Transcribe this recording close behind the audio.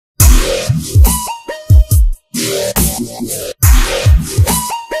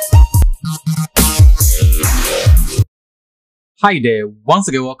Hi there, once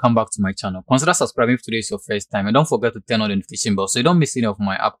again welcome back to my channel. Consider subscribing if today is your first time and don't forget to turn on the notification bell so you don't miss any of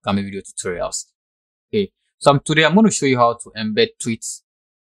my upcoming video tutorials. Okay, so today I'm going to show you how to embed tweets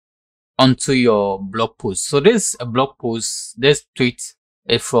onto your blog post. So this a blog post, this tweet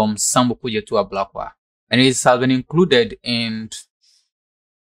is from Sambo Kujetua Blakwa and it has been included in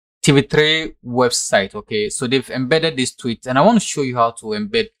TV3 website. Okay, so they've embedded this tweet and I want to show you how to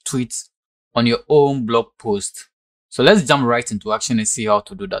embed tweets on your own blog post. So let's jump right into action and see how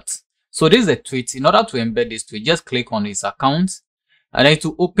to do that. So this is a tweet. In order to embed this tweet, just click on his account and then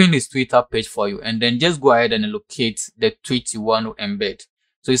to open his Twitter page for you, and then just go ahead and locate the tweet you want to embed.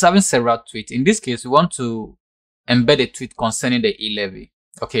 So he's having several tweets. In this case, we want to embed a tweet concerning the e-levy.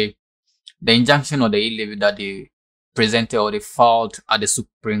 Okay, the injunction or the e-levy that they presented or they filed at the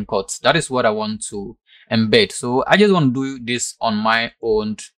Supreme Court. That is what I want to embed. So I just want to do this on my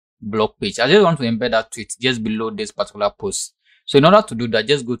own blog page. I just want to embed that tweet just below this particular post. So in order to do that,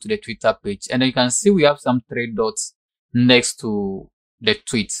 just go to the Twitter page and then you can see we have some 3 dots next to the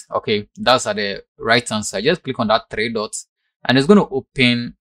tweet. Okay, that's at the right hand side. Just click on that 3 dots and it's going to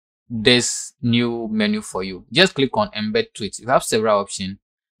open this new menu for you. Just click on embed tweet. You have several options.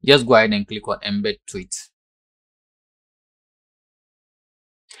 Just go ahead and click on embed tweet.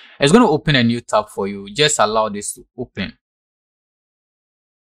 It's going to open a new tab for you. Just allow this to open.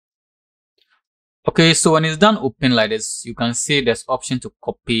 Okay, so when it's done open like this, you can see there's option to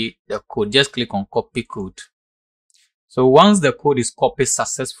copy the code. Just click on copy code. So once the code is copied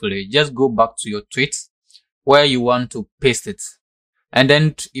successfully, just go back to your tweet where you want to paste it. And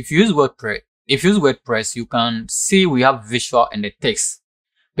then if you use WordPress, you can see we have visual and the text.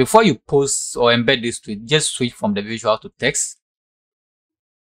 Before you post or embed this tweet, just switch from the visual to text.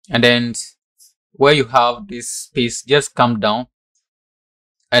 And then where you have this space, just come down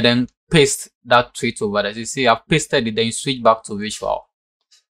and then paste that tweet over there. As you see, I've pasted it, then you switch back to visual.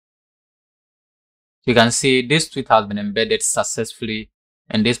 You can see this tweet has been embedded successfully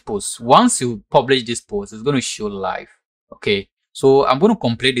in this post. Once you publish this post, it's going to show live. Okay, so I'm going to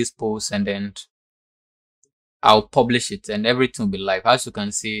complete this post and then I'll publish it and everything will be live. As you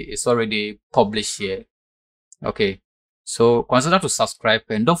can see, it's already published here. Okay, so consider to subscribe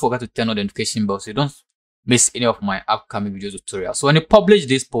and don't forget to turn on the notification bell so you don't miss any of my upcoming video tutorials. So when you publish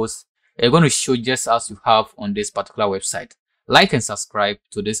this post, it's going to show just as you have on this particular website. Like and subscribe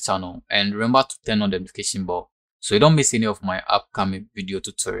to this channel and remember to turn on the notification bell so you don't miss any of my upcoming video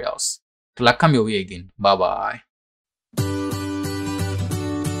tutorials. Till I come your way again. Bye bye.